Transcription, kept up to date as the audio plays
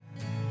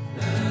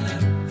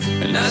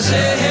Now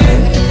say hey,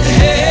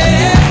 hey,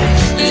 hey,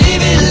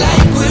 leave it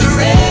like we're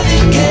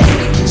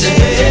renegades.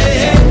 Hey,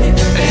 hey,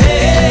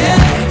 hey,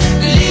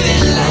 leave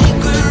it like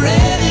we're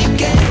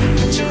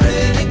renegades.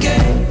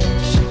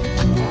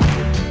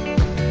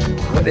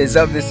 What is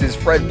up? This is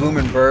Fred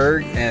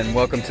Blumenberg, and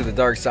welcome to the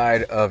dark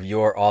side of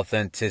your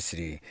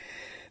authenticity.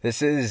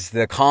 This is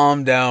the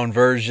calm down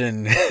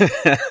version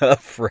of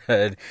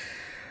Fred.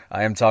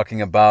 I am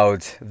talking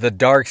about the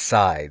dark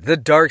side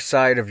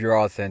of your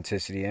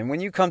authenticity. And when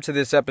you come to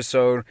this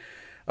episode,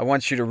 I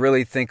want you to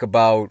really think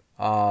about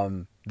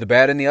the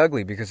bad and the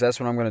ugly, because that's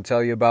what I'm going to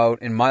tell you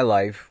about in my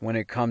life when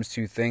it comes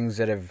to things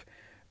that have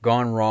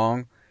gone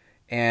wrong.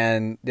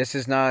 And this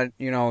is not,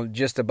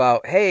 just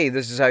about, hey,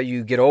 this is how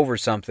you get over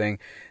something.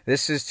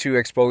 This is to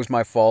expose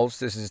my faults.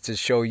 This is to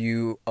show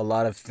you a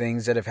lot of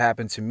things that have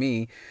happened to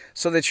me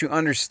so that you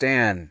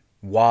understand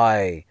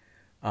why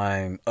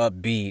I'm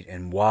upbeat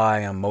and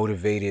why I'm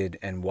motivated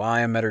and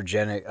why I'm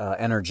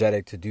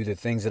energetic to do the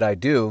things that I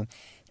do.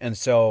 And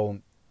so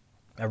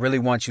I really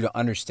want you to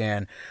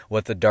understand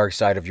what the dark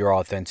side of your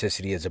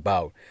authenticity is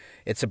about.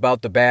 It's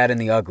about the bad and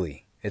the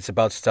ugly. It's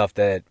about stuff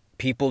that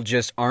people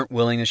just aren't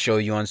willing to show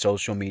you on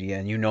social media.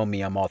 And you know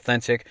me, I'm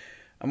authentic.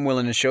 I'm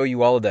willing to show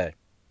you all of that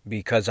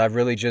because I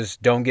really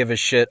just don't give a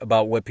shit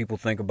about what people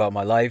think about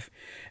my life.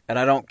 And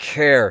I don't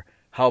care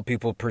how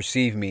people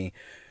perceive me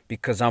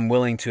because I'm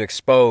willing to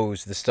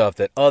expose the stuff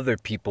that other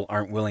people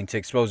aren't willing to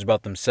expose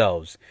about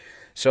themselves.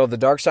 So the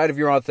dark side of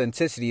your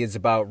authenticity is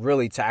about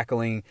really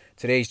tackling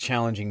today's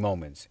challenging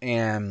moments.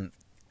 And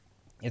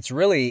it's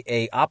really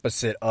a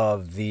opposite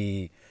of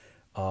the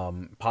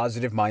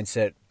positive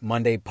mindset,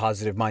 Monday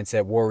positive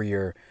mindset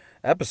warrior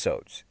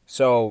episodes.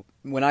 So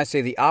when I say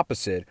the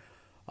opposite,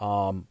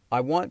 I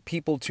want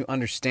people to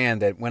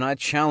understand that when I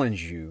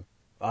challenge you,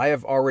 I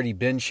have already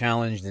been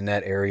challenged in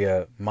that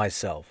area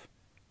myself.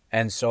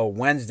 And so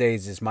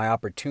Wednesdays is my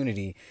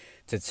opportunity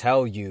to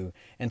tell you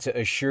and to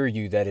assure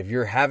you that if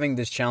you're having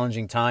this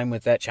challenging time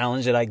with that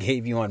challenge that I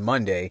gave you on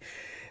Monday,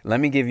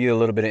 let me give you a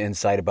little bit of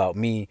insight about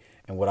me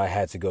and what I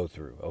had to go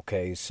through.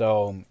 Okay,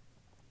 so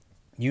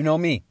you know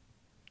me.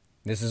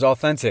 This is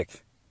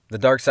authentic. The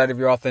dark side of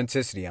your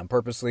authenticity. I'm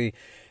purposely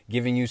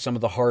giving you some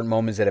of the hard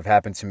moments that have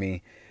happened to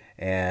me.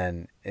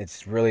 And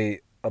it's really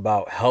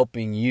about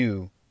helping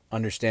you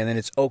understand that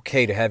it's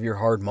okay to have your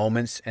hard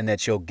moments and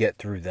that you'll get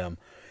through them.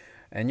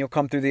 And you'll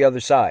come through the other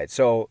side.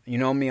 So, you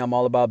know me, I'm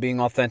all about being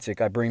authentic.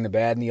 I bring the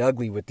bad and the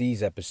ugly with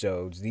these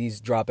episodes.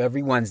 These drop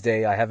every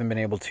Wednesday. I haven't been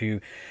able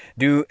to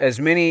do as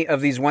many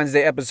of these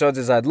Wednesday episodes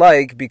as I'd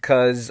like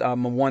because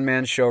I'm a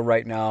one-man show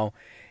right now.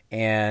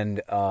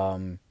 And,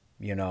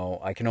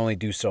 I can only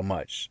do so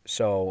much.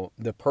 So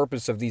the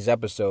purpose of these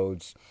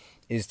episodes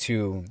is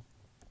to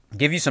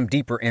give you some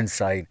deeper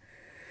insight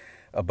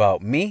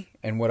about me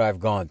and what I've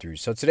gone through.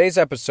 So today's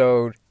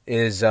episode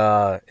is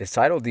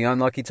titled The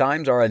Unlucky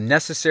Times Are a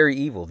Necessary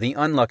Evil. The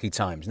Unlucky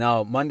Times.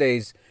 Now,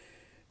 Monday's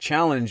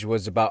challenge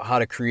was about how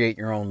to create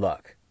your own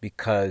luck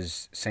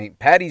because St.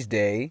 Paddy's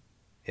Day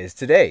is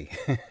today.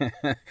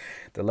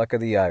 The luck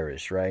of the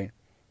Irish, right?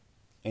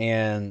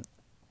 And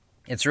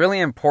it's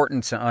really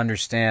important to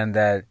understand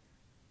that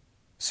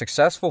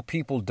successful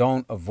people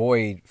don't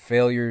avoid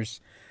failures.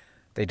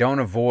 They don't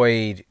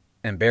avoid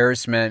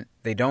embarrassment.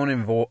 They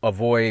don't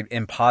avoid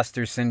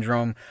imposter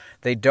syndrome.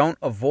 They don't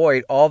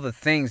avoid all the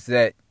things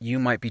that you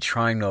might be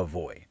trying to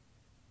avoid.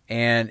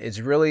 And it's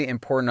really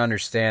important to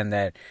understand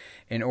that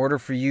in order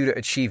for you to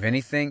achieve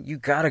anything, you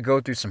got to go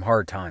through some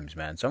hard times,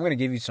 man. So I'm going to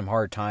give you some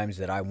hard times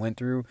that I went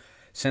through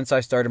since I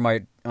started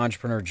my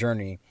entrepreneur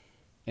journey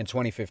in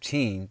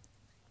 2015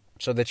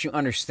 so that you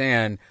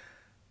understand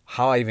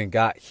how I even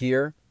got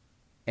here.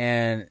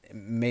 And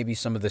maybe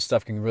some of this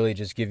stuff can really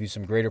just give you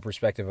some greater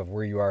perspective of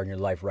where you are in your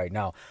life right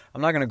now.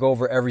 I'm not going to go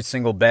over every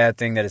single bad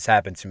thing that has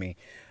happened to me.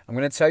 I'm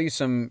going to tell you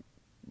some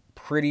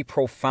pretty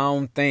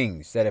profound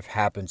things that have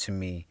happened to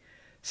me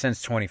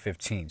since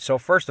 2015. So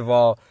first of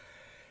all,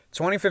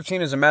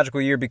 2015 is a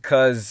magical year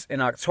because in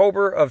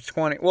October of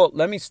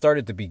let me start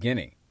at the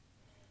beginning.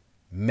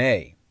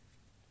 May.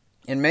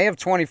 In May of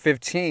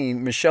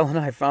 2015, Michelle and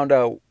I found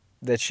out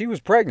that she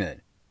was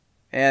pregnant.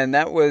 And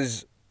that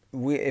was...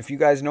 if you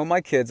guys know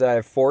my kids, I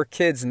have 4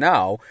 kids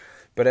now,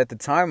 but at the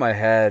time I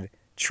had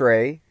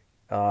Trey,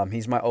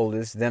 he's my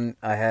oldest, then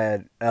I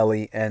had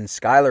Ellie, and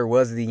Skylar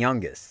was the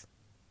youngest.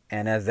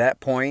 And at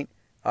that point,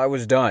 I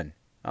was done.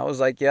 I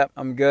was like, yep,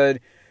 I'm good,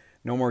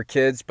 no more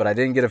kids, but I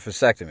didn't get a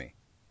vasectomy.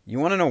 You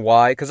want to know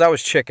why? Because I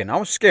was chicken. I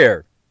was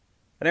scared.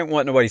 I didn't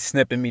want nobody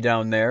snipping me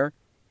down there.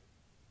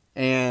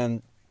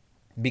 And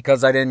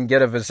because I didn't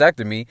get a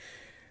vasectomy,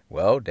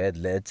 well, that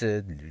led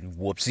to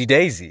whoopsie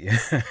daisy.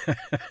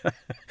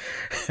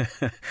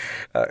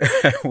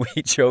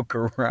 We joke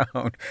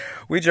around.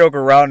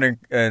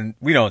 And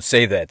we don't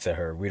say that to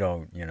her. We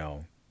don't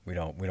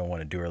want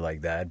to do her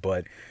like that.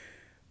 But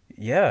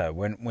yeah,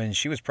 when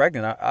she was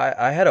pregnant,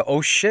 I had a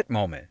oh shit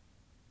moment.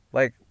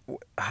 Like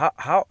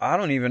how I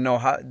don't even know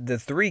how the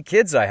 3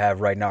 kids I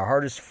have right now are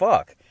hard as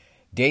fuck.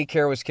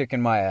 Daycare was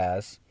kicking my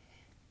ass,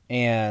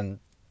 and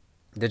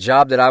the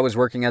job that I was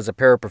working as a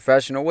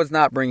paraprofessional was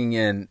not bringing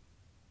in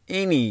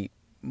any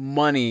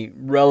money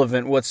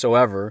relevant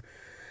whatsoever.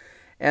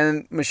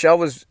 And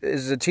Michelle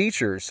is a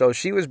teacher, so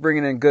she was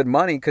bringing in good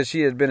money because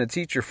she had been a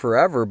teacher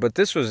forever. But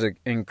this was an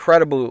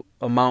incredible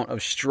amount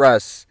of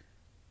stress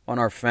on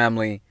our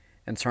family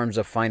in terms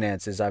of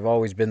finances. I've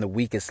always been the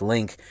weakest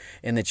link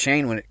in the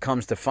chain when it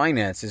comes to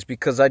finances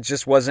because I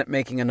just wasn't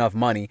making enough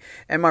money.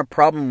 And my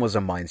problem was a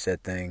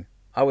mindset thing.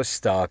 I was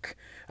stuck.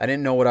 I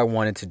didn't know what I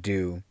wanted to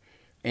do.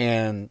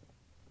 And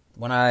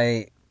when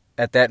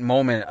at that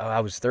moment, I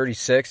was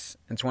 36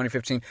 in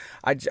 2015,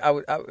 I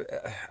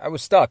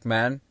was stuck,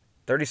 man.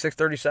 36,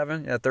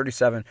 37? Yeah,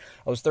 37.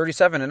 I was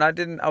 37 and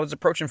I was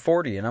approaching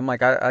 40 and I'm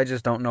like, I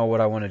just don't know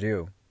what I want to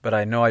do. But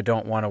I know I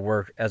don't want to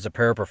work as a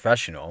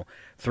paraprofessional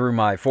through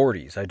my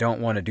 40s. I don't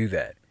want to do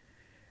that.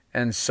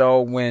 And so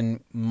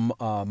when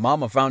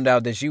Mama found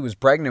out that she was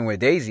pregnant with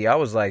Daisy, I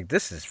was like,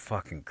 this is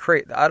fucking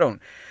crazy. I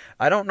don't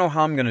know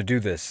how I'm going to do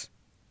this.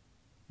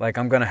 Like,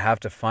 I'm going to have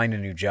to find a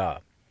new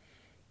job.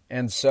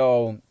 And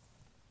so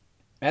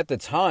at the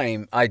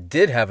time, I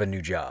did have a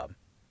new job.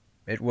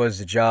 It was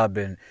a job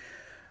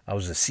I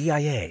was a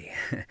CIA.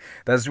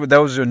 That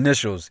was the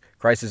initials,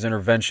 Crisis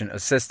Intervention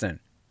Assistant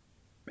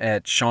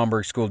at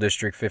Schaumburg School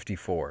District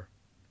 54.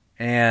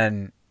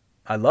 And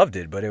I loved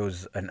it, but it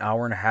was an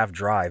hour and a half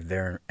drive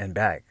there and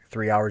back.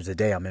 3 hours a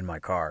day I'm in my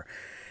car.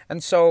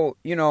 And so,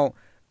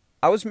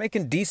 I was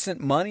making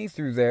decent money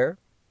through there.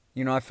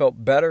 I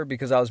felt better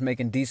because I was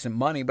making decent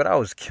money, but I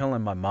was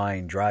killing my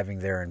mind driving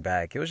there and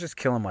back. It was just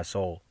killing my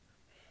soul.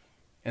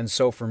 And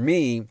so for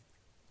me,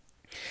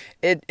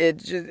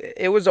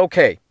 it was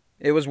okay.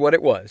 It was what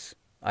it was.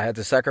 I had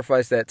to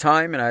sacrifice that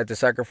time and I had to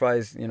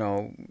sacrifice,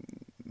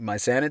 my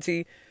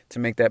sanity to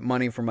make that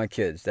money for my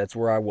kids. That's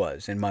where I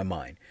was in my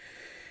mind.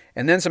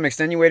 And then some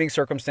extenuating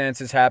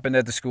circumstances happened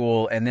at the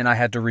school and then I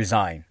had to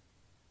resign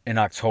in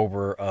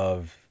October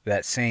of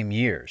that same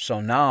year. So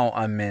now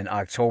I'm in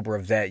October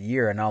of that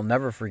year and I'll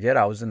never forget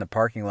I was in the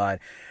parking lot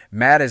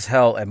mad as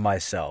hell at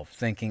myself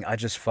thinking I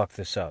just fucked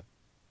this up.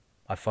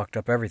 I fucked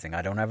up everything.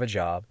 I don't have a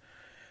job.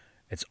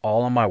 It's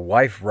all on my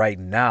wife right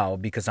now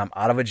because I'm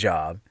out of a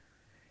job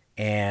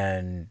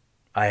and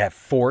I have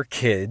 4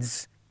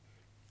 kids.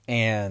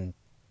 And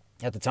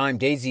at the time,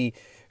 Daisy,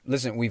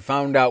 listen, we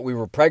found out we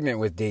were pregnant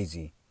with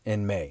Daisy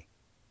in May.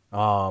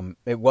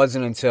 It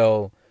wasn't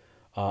until,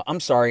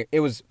 it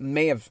was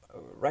May of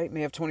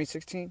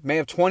 2016? May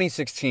of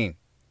 2016.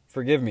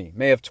 Forgive me.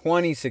 May of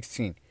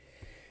 2016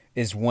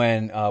 is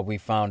when we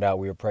found out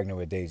we were pregnant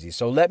with Daisy.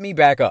 So let me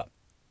back up.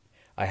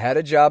 I had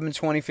a job in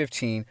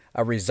 2015.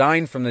 I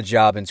resigned from the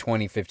job in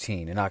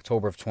 2015, in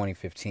October of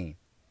 2015.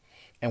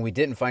 And we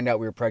didn't find out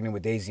we were pregnant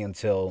with Daisy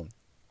until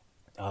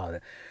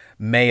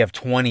May of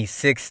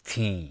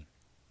 2016.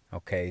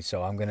 Okay,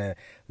 so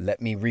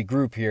let me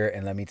regroup here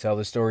and let me tell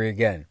the story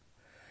again.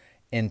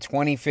 In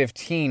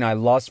 2015, I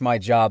lost my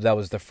job. That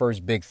was the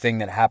first big thing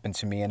that happened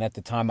to me. And at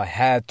the time, I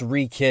had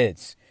 3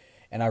 kids.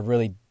 And I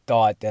really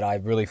thought that I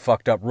really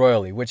fucked up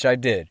royally, which I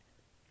did.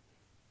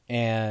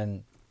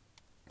 And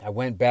I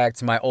went back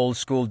to my old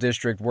school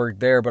district,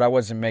 worked there, but I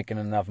wasn't making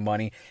enough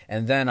money.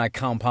 And then I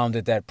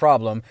compounded that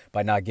problem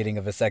by not getting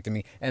a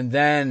vasectomy. And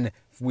then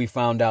we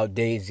found out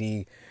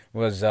Daisy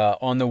was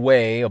on the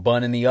way, a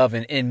bun in the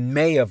oven, in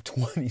May of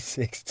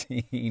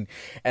 2016.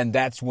 And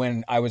that's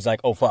when I was like,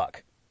 oh,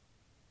 fuck.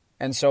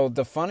 And so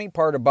the funny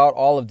part about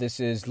all of this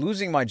is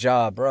losing my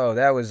job, bro,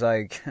 that's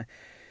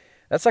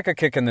like a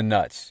kick in the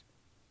nuts.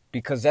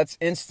 Because that's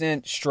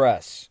instant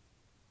stress.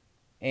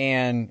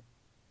 And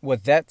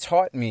what that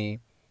taught me,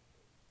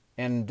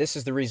 and this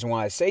is the reason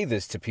why I say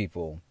this to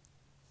people,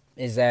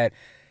 is that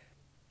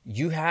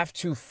you have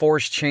to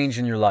force change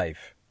in your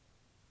life.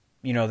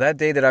 That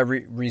day that I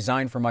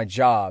resigned from my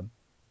job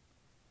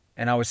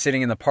and I was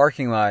sitting in the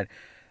parking lot,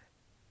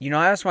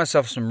 I asked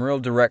myself some real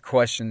direct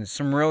questions,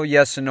 some real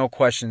yes and no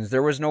questions.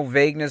 There was no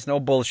vagueness, no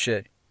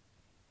bullshit.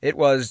 It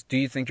was, do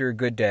you think you're a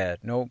good dad?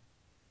 No.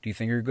 Do you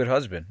think you're a good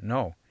husband?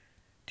 No.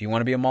 Do you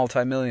want to be a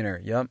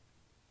multimillionaire? Yep.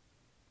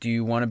 Do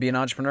you want to be an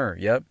entrepreneur?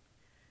 Yep.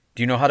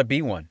 Do you know how to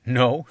be one?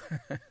 No.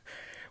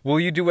 Will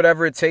you do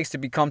whatever it takes to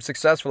become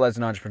successful as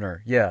an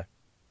entrepreneur? Yeah.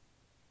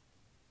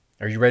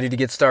 Are you ready to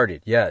get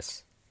started?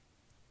 Yes.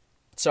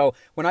 So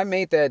when I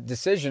made that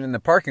decision in the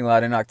parking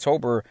lot in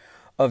October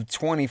of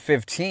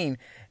 2015,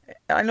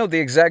 I know the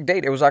exact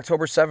date. It was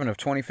October 7th of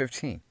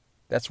 2015.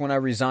 That's when I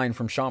resigned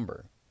from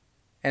Schaumburg.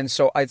 And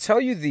so I tell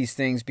you these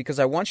things because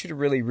I want you to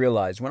really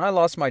realize when I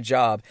lost my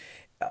job,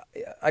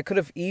 I could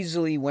have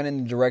easily went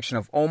in the direction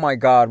of, oh my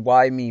God,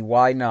 why me?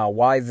 Why now?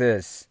 Why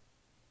this?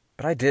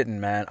 But I didn't,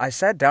 man. I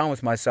sat down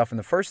with myself and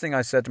the first thing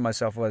I said to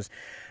myself was,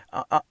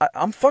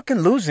 I'm fucking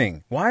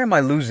losing. Why am I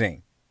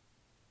losing?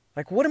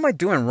 Like, what am I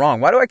doing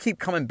wrong? Why do I keep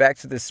coming back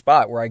to this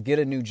spot where I get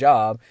a new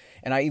job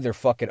and I either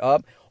fuck it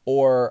up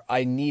or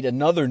I need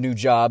another new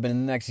job in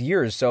the next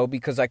year or so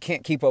because I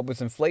can't keep up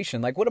with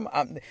inflation? Like,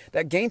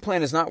 that game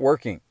plan is not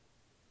working.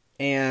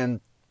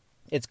 And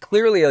it's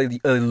clearly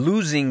a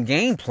losing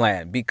game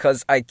plan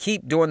because I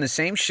keep doing the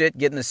same shit,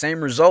 getting the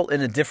same result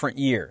in a different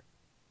year.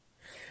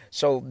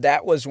 So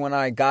that was when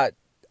I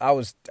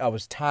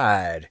was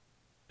tired.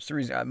 It's the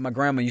reason my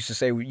grandma used to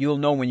say, you'll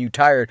know when you're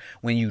tired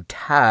when you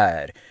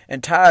tired.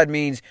 And tired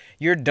means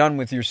you're done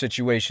with your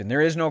situation.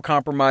 There is no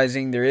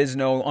compromising. There is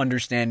no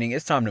understanding.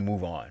 It's time to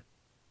move on.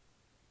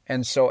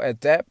 And so at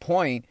that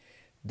point,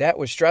 that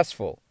was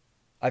stressful.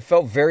 I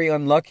felt very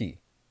unlucky.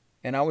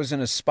 And I was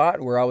in a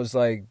spot where I was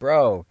like,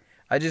 bro,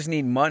 I just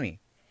need money.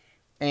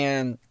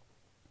 And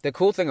the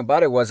cool thing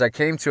about it was I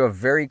came to a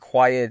very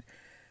quiet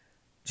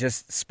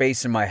just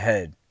space in my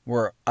head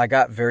where I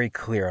got very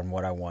clear on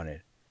what I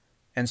wanted.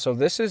 And so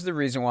this is the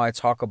reason why I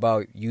talk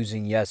about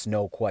using yes,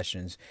 no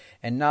questions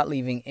and not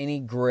leaving any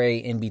gray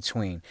in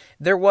between.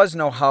 There was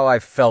no how I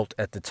felt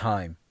at the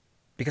time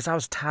because I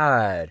was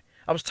tired.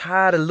 I was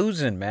tired of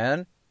losing,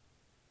 man.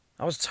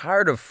 I was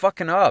tired of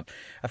fucking up.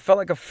 I felt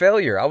like a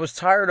failure. I was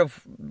tired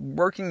of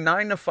working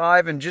 9 to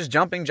 5 and just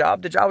jumping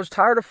job to job. I was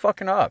tired of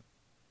fucking up.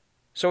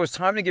 So it's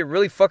time to get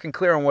really fucking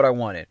clear on what I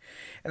wanted.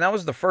 And that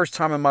was the first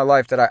time in my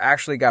life that I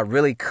actually got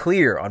really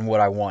clear on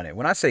what I wanted.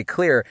 When I say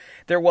clear,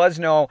 there was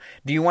no,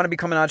 do you want to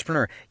become an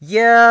entrepreneur?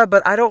 Yeah,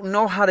 but I don't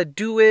know how to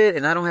do it,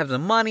 and I don't have the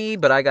money,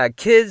 but I got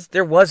kids.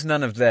 There was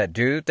none of that,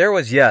 dude. There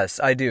was, yes,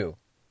 I do.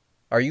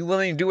 Are you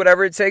willing to do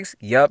whatever it takes?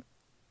 Yep.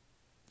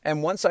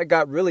 And once I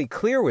got really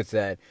clear with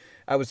that,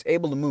 I was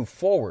able to move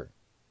forward.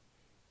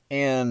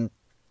 And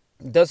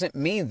it doesn't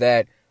mean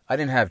that I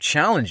didn't have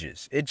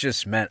challenges. It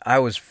just meant I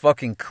was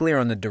fucking clear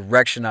on the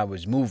direction I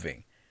was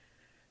moving.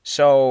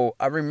 So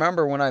I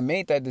remember when I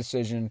made that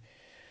decision,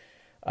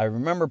 I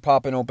remember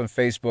popping open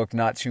Facebook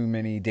not too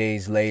many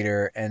days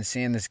later and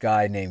seeing this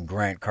guy named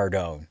Grant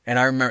Cardone. And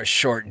I remember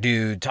short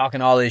dude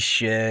talking all this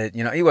shit.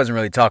 You know, he wasn't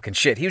really talking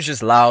shit. He was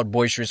just loud,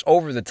 boisterous,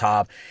 over the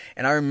top.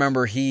 And I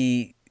remember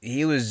he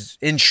was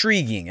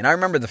intriguing. And I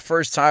remember the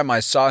first time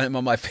I saw him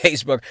on my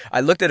Facebook, I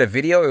looked at a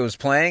video, it was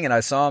playing, and I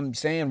saw him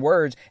saying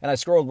words, and I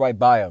scrolled right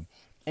by him.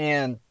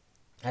 And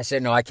I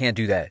said, no, I can't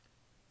do that.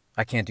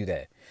 I can't do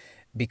that.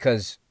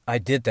 Because I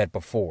did that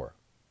before.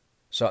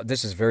 So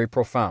this is very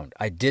profound.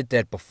 I did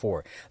that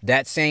before.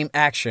 That same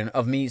action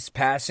of me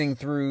passing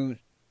through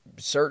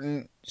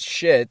certain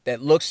shit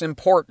that looks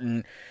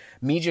important,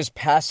 me just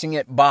passing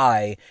it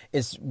by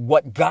is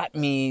what got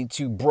me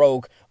to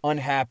broke,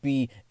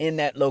 unhappy in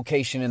that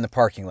location in the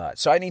parking lot.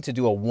 So I need to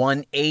do a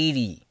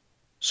 180.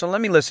 So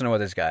let me listen to what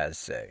this guy has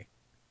to say.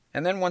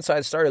 And then once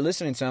I started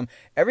listening to him,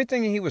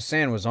 everything he was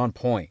saying was on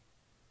point.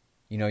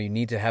 You know, you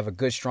need to have a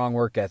good, strong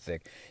work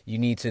ethic. You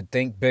need to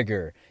think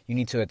bigger. You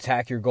need to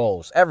attack your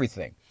goals,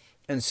 everything.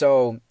 And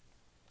so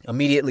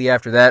immediately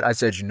after that, I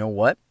said, you know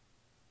what?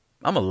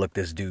 I'm going to look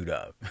this dude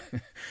up.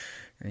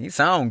 He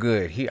sound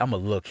good. I'm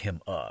going to look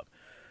him up.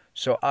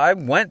 So I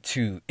went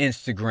to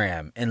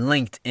Instagram and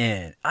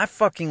LinkedIn. I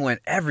fucking went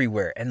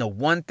everywhere. And the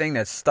one thing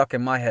that stuck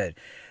in my head,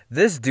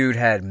 this dude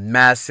had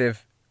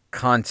massive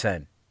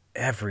content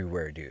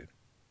everywhere, dude.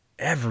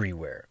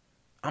 Everywhere.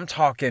 I'm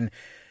talking,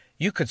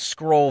 you could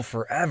scroll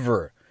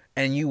forever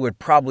and you would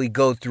probably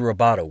go through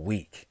about a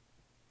week.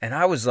 And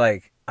I was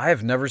like, I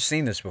have never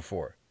seen this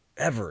before.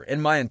 Ever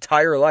in my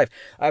entire life.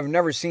 I've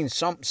never seen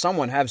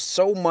someone have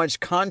so much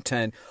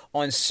content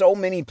on so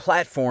many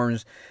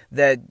platforms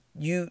that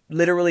you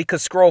literally could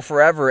scroll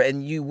forever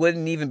and you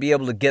wouldn't even be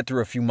able to get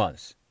through a few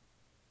months.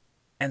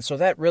 And so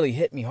that really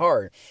hit me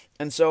hard.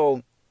 And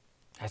so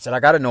I said, I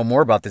got to know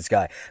more about this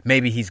guy.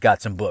 Maybe he's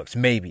got some books.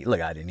 Maybe.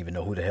 Look, I didn't even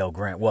know who the hell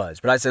Grant was.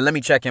 But I said, let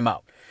me check him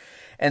out.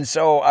 And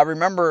so I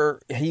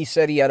remember he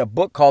said he had a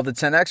book called The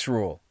 10X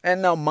Rule.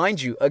 And now,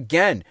 mind you,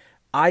 again,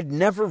 I'd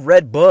never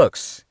read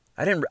books.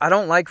 I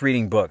don't like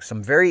reading books.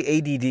 I'm very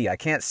ADD. I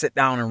can't sit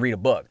down and read a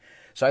book.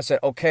 So I said,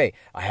 okay,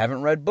 I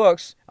haven't read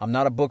books. I'm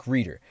not a book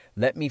reader.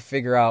 Let me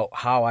figure out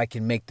how I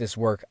can make this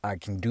work. I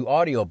can do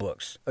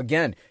audiobooks.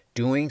 Again,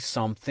 doing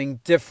something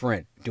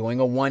different. Doing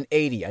a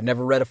 180. I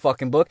never read a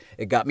fucking book.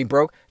 It got me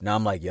broke. Now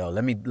I'm like, yo,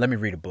 let me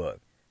read a book.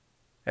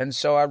 And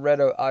so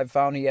I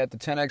found he had the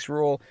 10X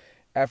Rule.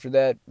 After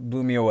that,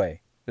 blew me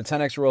away. The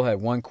 10X Rule had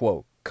one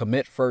quote.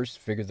 Commit first,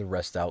 figure the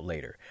rest out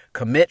later.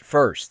 Commit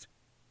first.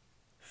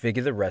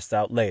 Figure the rest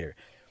out later.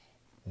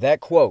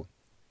 That quote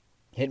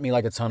hit me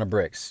like a ton of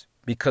bricks.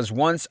 Because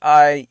once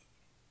I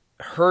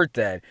heard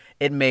that,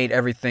 it made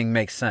everything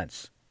make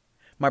sense.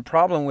 My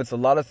problem with a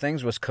lot of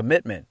things was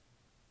commitment.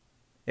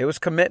 It was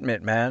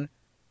commitment, man.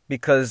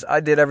 Because I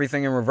did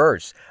everything in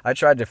reverse. I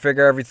tried to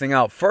figure everything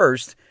out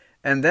first,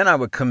 and then I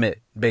would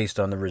commit based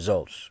on the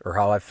results, or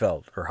how I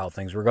felt, or how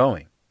things were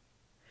going.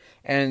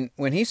 And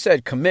when he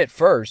said commit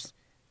first,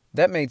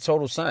 that made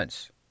total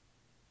sense.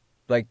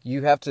 Like,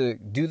 you have to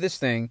do this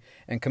thing,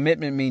 and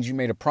commitment means you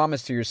made a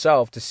promise to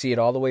yourself to see it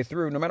all the way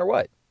through, no matter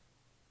what.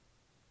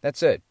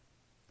 That's it.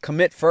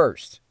 Commit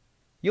first.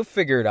 You'll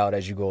figure it out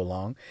as you go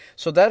along.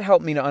 So that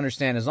helped me to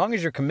understand, as long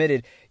as you're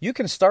committed, you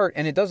can start,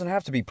 and it doesn't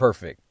have to be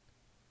perfect.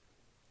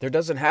 There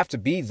doesn't have to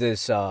be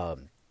this,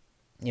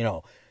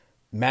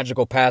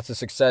 magical path to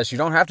success. You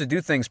don't have to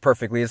do things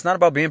perfectly. It's not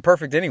about being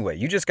perfect anyway.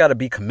 You just got to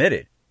be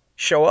committed.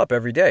 Show up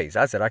every day.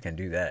 So I said, I can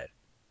do that.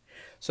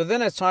 So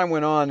then as time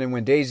went on, and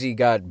when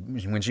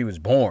she was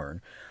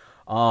born,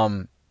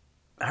 I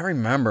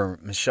remember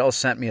Michelle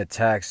sent me a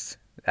text.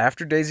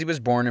 after Daisy was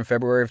born in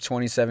February of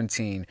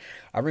 2017,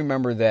 I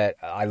remember that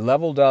I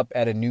leveled up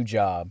at a new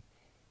job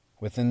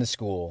within the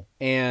school,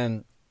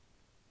 and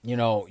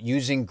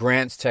using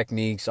Grant's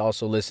techniques,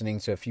 also listening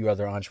to a few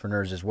other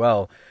entrepreneurs as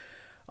well,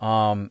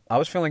 I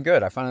was feeling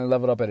good. I finally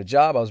leveled up at a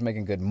job. I was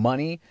making good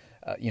money.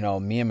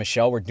 Me and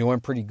Michelle were doing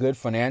pretty good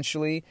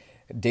financially.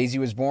 Daisy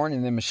was born,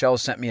 and then Michelle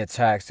sent me a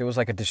text. It was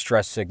like a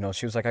distress signal.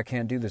 She was like, I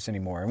can't do this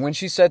anymore. And when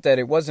she said that,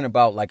 it wasn't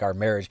about like our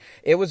marriage.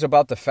 It was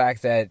about the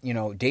fact that,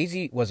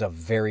 Daisy was a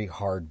very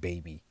hard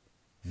baby.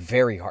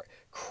 Very hard.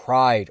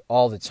 Cried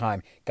all the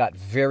time. Got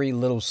very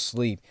little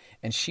sleep.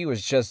 And she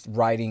was just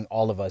riding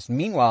all of us.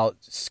 Meanwhile,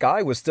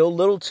 Sky was still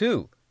little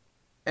too.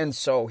 And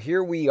so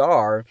here we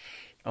are,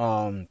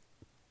 paying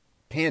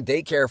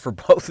daycare for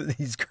both of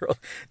these girls.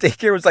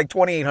 Daycare was like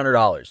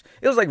 $2,800.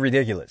 It was like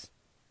ridiculous.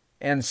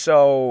 And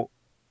so,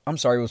 I'm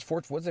sorry, it was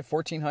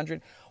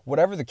 $1,400?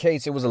 Whatever the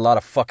case, it was a lot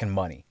of fucking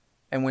money.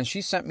 And when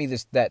she sent me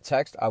that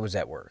text, I was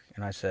at work.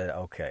 And I said,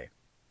 okay.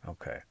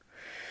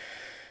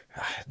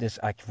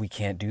 We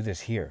can't do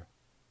this here.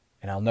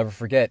 And I'll never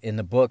forget, in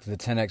the book, The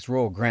 10X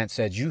Rule, Grant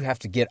said, you have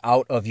to get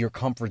out of your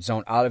comfort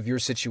zone, out of your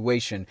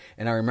situation.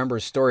 And I remember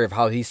a story of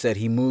how he said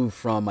he moved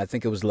from, I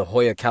think it was La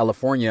Jolla,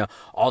 California,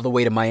 all the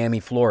way to Miami,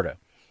 Florida.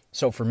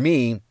 So for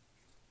me,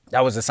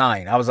 that was a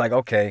sign. I was like,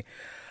 okay,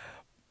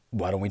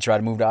 why don't we try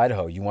to move to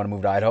Idaho? You want to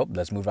move to Idaho?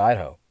 Let's move to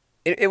Idaho.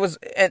 It was,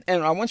 and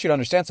I want you to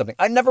understand something.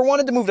 I never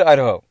wanted to move to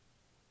Idaho.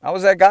 I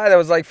was that guy that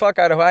was like, fuck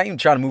Idaho, I ain't even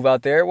trying to move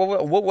out there.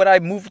 What would I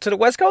move to the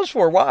West Coast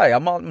for? Why?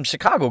 I'm a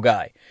Chicago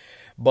guy.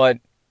 But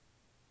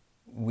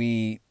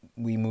we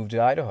moved to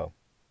Idaho.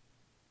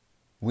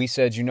 We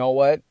said, you know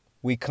what?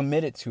 We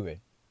committed to it.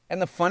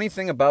 And the funny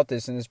thing about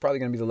this, and it's probably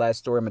going to be the last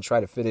story, I'm going to try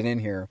to fit it in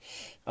here.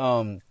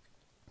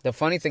 The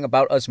funny thing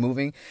about us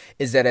moving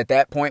is that at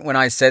that point when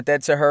I said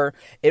that to her,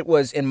 it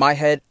was in my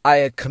head, I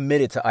had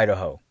committed to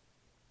Idaho.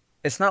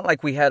 It's not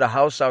like we had a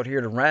house out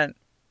here to rent.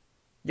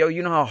 Yo,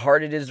 you know how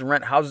hard it is to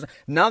rent houses?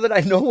 Now that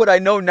I know what I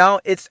know now,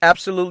 it's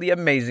absolutely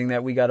amazing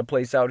that we got a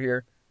place out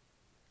here.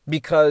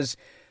 Because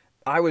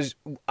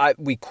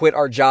we quit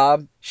our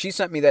job. She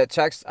sent me that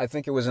text, I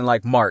think it was in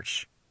like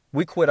March.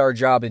 We quit our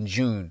job in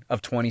June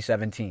of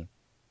 2017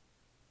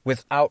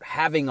 without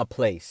having a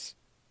place.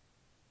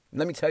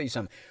 Let me tell you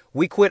something.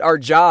 We quit our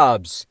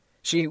jobs.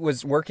 She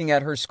was working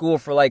at her school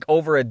for like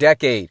over a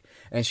decade,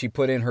 and she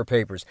put in her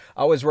papers.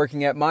 I was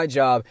working at my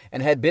job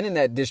and had been in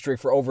that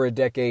district for over a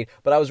decade,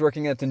 but I was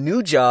working at the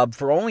new job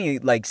for only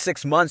like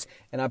 6 months,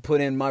 and I put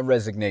in my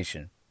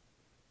resignation.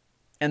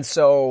 And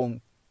so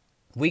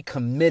we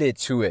committed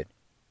to it.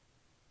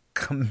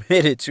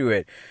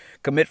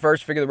 Commit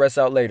first, figure the rest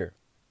out later.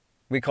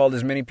 We called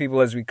as many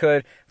people as we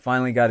could,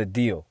 finally got a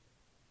deal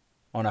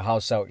on a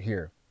house out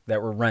here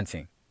that we're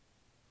renting.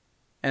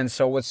 And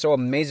so what's so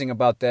amazing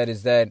about that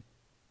is that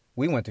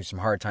we went through some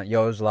hard times.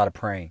 Yo, it was a lot of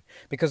praying.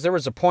 Because there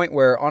was a point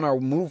where on our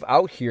move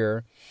out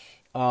here,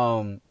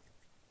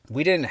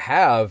 we didn't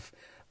have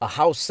a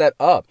house set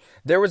up.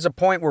 There was a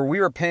point where we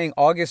were paying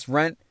August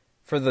rent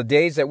for the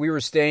days that we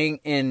were staying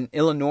in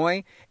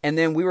Illinois. And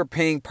then we were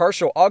paying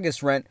partial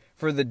August rent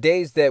for the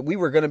days that we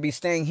were going to be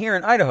staying here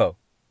in Idaho.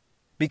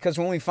 Because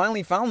when we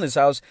finally found this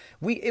house,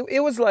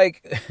 it was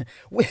like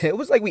we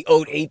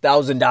owed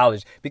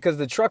 $8,000 because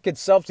the truck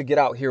itself to get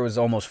out here was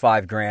almost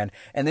 $5,000,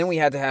 and then we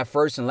had to have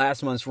first and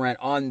last month's rent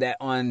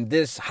on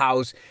this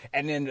house,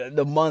 and then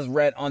the month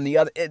rent on the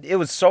other. It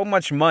was so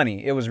much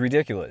money, it was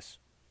ridiculous.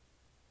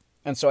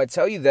 And so I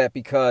tell you that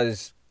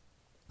because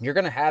you're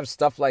gonna have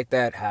stuff like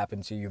that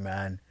happen to you,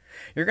 man.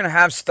 You're going to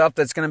have stuff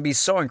that's going to be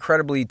so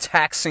incredibly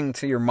taxing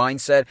to your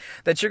mindset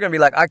that you're going to be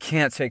like, I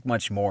can't take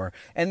much more.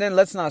 And then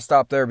let's not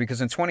stop there,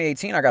 because in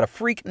 2018, I got a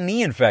freak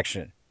knee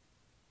infection.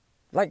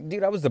 Like,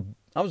 dude, I was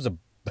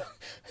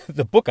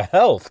the book of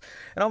health.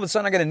 And all of a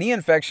sudden I got a knee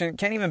infection.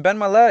 Can't even bend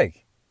my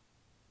leg.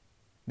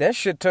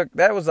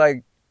 That was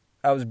like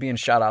I was being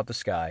shot out the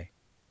sky.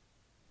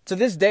 To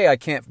this day, I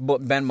can't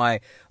bend my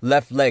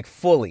left leg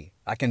fully.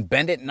 I can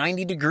bend it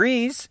 90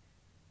 degrees.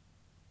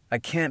 I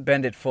can't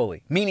bend it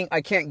fully. Meaning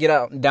I can't get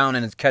out and down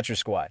in a catcher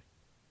squat.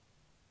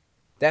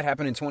 That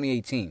happened in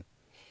 2018.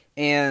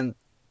 And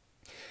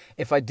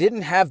if I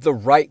didn't have the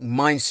right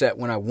mindset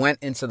when I went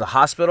into the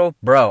hospital,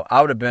 bro, I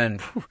would have been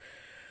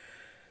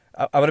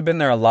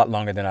there a lot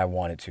longer than I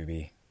wanted to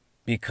be.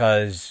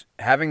 Because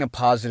having a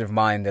positive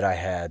mind that I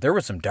had, there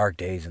were some dark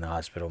days in the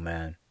hospital,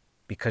 man.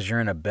 Because you're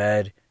in a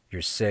bed,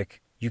 you're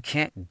sick, you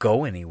can't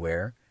go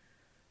anywhere.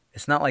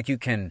 It's not like you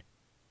can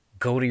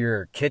go to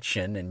your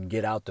kitchen and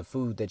get out the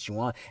food that you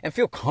want and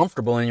feel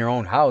comfortable in your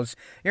own house.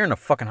 You're in a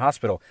fucking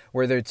hospital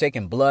where they're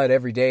taking blood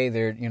every day.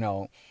 They're, you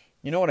know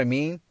what I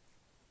mean?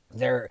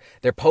 They're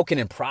poking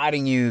and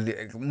prodding you.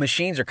 The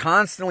machines are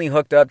constantly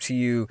hooked up to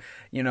you.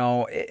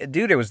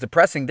 Dude, it was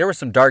depressing. There were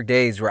some dark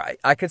days where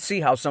I could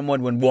see how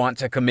someone would want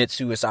to commit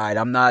suicide.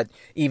 I'm not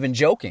even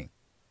joking.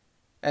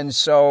 And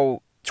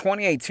so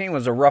 2018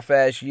 was a rough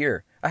ass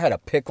year. I had a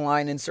PICC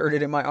line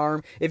inserted in my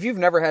arm. If you've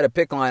never had a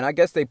PICC line, I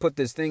guess they put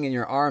this thing in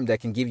your arm that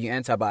can give you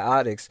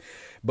antibiotics,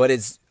 but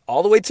it's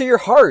all the way to your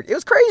heart. It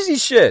was crazy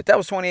shit. That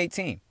was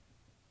 2018.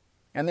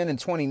 And then in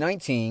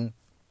 2019,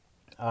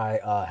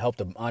 I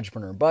helped an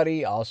entrepreneur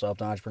buddy. I also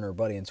helped an entrepreneur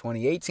buddy in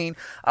 2018.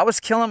 I was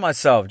killing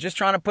myself, just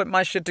trying to put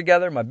my shit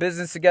together, my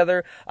business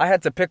together. I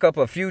had to pick up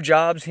a few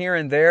jobs here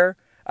and there.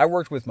 I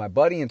worked with my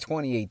buddy in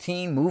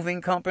 2018,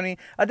 moving company.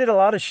 I did a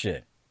lot of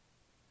shit.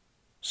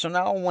 So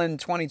now when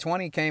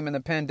 2020 came and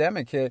the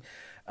pandemic hit,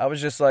 I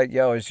was just like,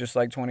 yo, it's just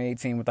like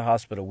 2018 with the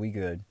hospital. We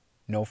good.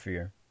 No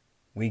fear.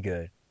 We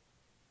good.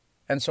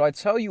 And so I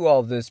tell you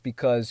all this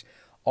because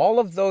all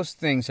of those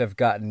things have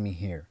gotten me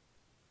here.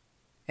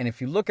 And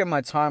if you look at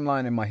my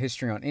timeline and my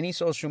history on any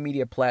social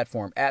media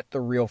platform at The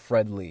Real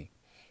Fred Lee,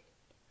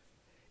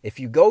 if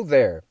you go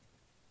there,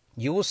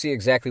 you will see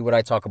exactly what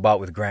I talk about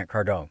with Grant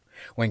Cardone.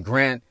 When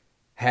Grant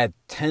had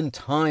 10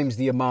 times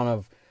the amount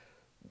of,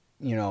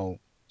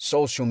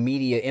 social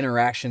media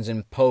interactions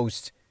and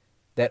posts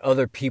that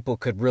other people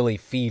could really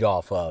feed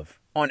off of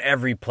on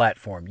every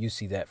platform. You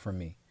see that from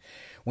me.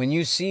 When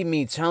you see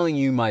me telling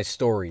you my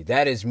story,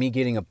 that is me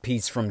getting a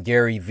piece from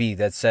Gary Vee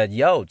that said,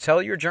 yo,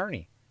 tell your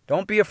journey.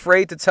 Don't be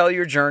afraid to tell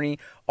your journey,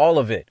 all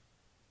of it.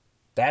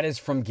 That is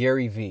from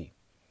Gary Vee.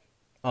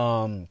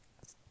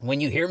 When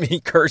you hear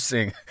me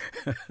cursing,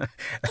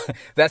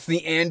 that's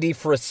the Andy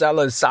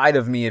Frisella side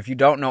of me. If you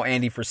don't know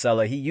Andy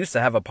Frisella, he used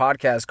to have a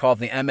podcast called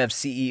the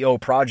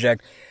MFCEO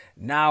Project.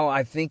 Now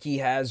I think he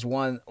has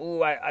one.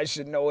 Oh, I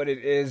should know what it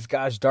is.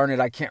 Gosh darn it,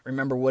 I can't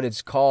remember what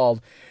it's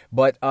called.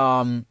 But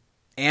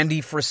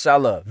Andy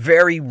Frisella,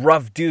 very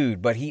rough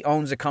dude, but he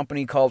owns a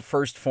company called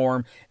First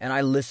Form, and I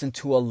listened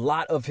to a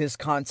lot of his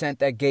content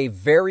that gave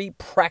very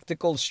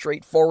practical,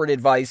 straightforward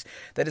advice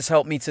that has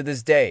helped me to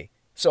this day.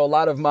 So a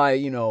lot of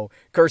my,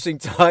 cursing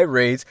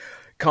tirades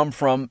come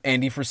from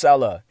Andy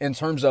Frisella in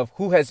terms of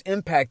who has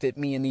impacted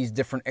me in these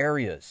different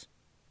areas.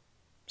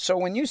 So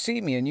when you see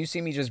me and you see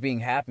me just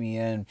being happy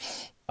and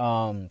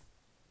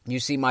you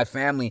see my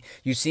family,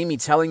 you see me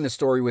telling the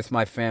story with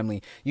my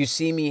family, you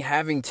see me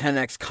having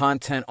 10x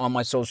content on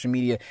my social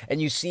media,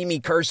 and you see me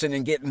cursing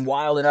and getting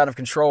wild and out of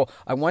control,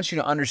 I want you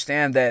to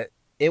understand that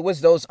it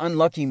was those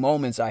unlucky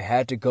moments I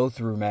had to go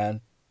through,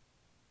 man,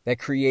 that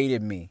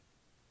created me.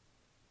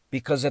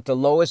 Because at the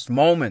lowest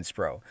moments,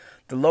 bro,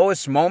 the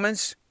lowest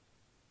moments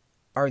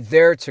are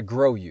there to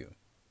grow you.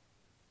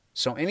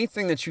 So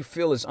anything that you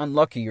feel is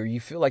unlucky or you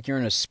feel like you're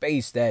in a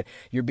space that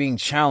you're being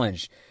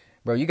challenged,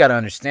 bro, you got to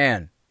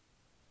understand,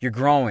 you're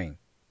growing.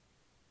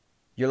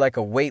 You're like a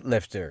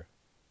weightlifter,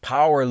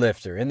 power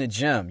lifter in the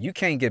gym. You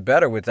can't get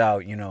better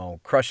without,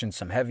 crushing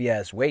some heavy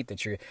ass weight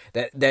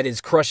that is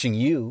crushing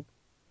you.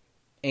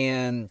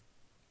 And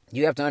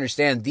you have to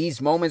understand these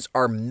moments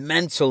are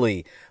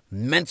mentally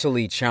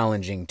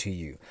challenging to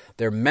you.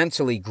 They're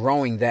mentally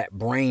growing that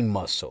brain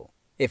muscle.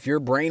 If your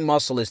brain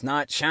muscle is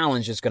not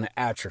challenged, it's going to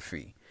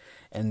atrophy.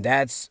 And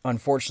that's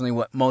unfortunately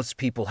what most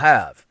people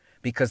have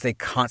because they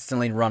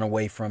constantly run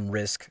away from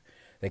risk.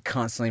 They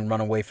constantly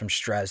run away from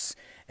stress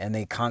and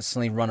they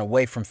constantly run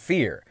away from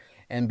fear.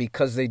 And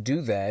because they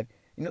do that,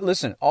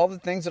 listen, all the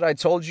things that I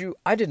told you,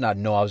 I did not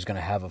know I was going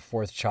to have a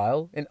fourth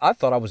child and I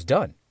thought I was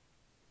done.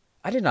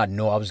 I did not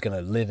know I was going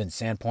to live in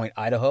Sandpoint,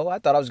 Idaho. I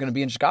thought I was going to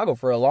be in Chicago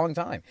for a long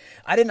time.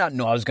 I did not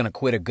know I was going to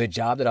quit a good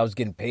job that I was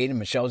getting paid and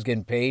Michelle was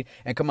getting paid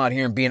and come out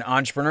here and be an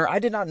entrepreneur. I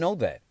did not know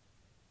that.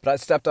 But I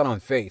stepped out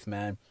on faith,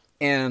 man.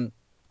 And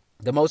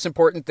the most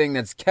important thing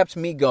that's kept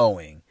me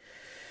going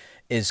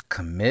is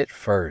commit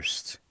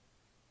first.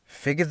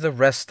 Figure the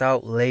rest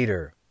out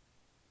later.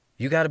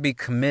 You got to be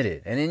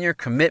committed. And in your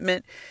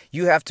commitment,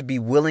 you have to be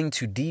willing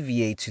to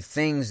deviate to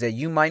things that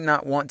you might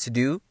not want to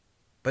do,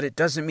 but it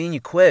doesn't mean you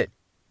quit.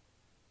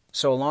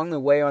 So along the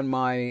way on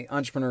my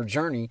entrepreneur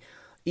journey,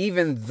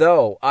 even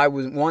though I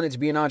wanted to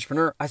be an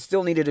entrepreneur, I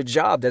still needed a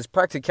job. That's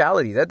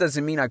practicality. That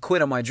doesn't mean I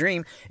quit on my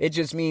dream. It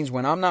just means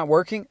when I'm not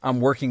working, I'm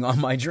working on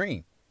my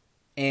dream.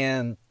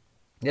 And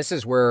this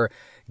is where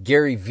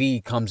Gary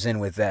Vee comes in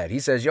with that. He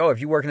says, yo, if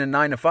you're working a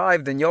 9 to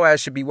 5, then your ass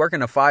should be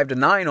working a 5 to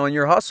 9 on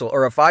your hustle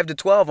or a 5 to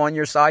 12 on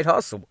your side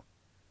hustle.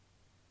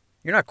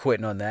 You're not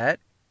quitting on that.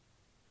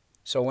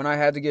 So when I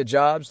had to get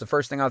jobs, the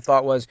first thing I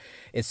thought was,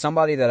 it's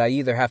somebody that I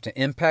either have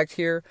to impact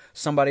here,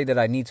 somebody that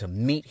I need to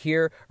meet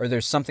here, or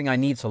there's something I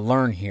need to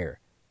learn here.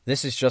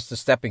 This is just a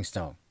stepping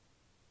stone.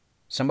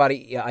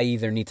 Somebody I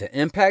either need to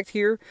impact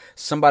here,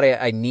 somebody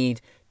I need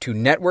to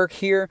network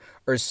here,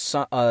 or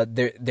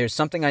there's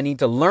something I need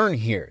to learn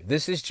here.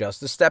 This is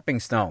just a stepping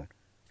stone.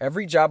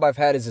 Every job I've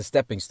had is a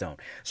stepping stone.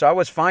 So I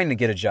was fine to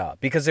get a job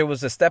because it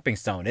was a stepping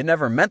stone. It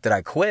never meant that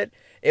I quit.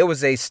 It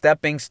was a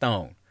stepping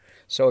stone.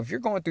 So if you're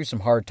going through some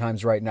hard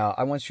times right now,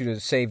 I want you to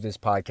save this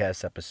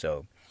podcast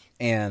episode.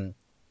 And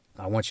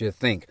I want you to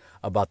think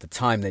about the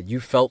time that you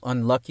felt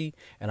unlucky.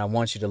 And I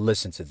want you to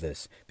listen to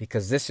this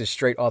because this is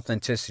straight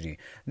authenticity.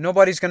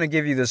 Nobody's going to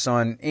give you this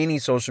on any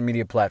social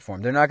media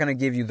platform. They're not going to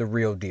give you the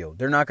real deal.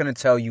 They're not going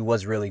to tell you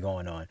what's really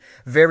going on.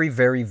 Very,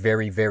 very,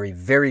 very, very,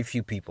 very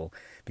few people,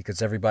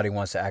 because everybody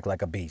wants to act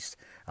like a beast.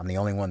 I'm the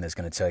only one that's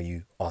going to tell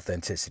you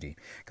authenticity.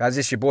 Guys,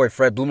 it's your boy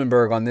Fred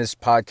Blumenberg on this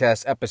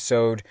podcast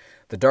episode,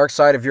 The Dark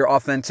Side of Your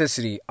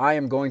Authenticity. I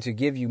am going to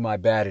give you my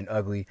bad and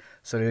ugly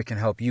so that it can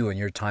help you in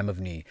your time of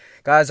need.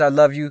 Guys, I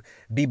love you.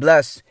 Be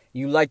blessed.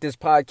 you like this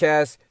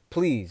podcast,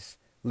 please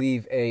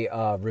leave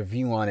a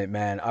review on it,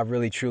 man. I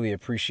really, truly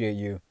appreciate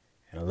you.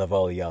 And I love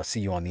all of y'all.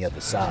 See you on the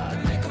other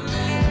side.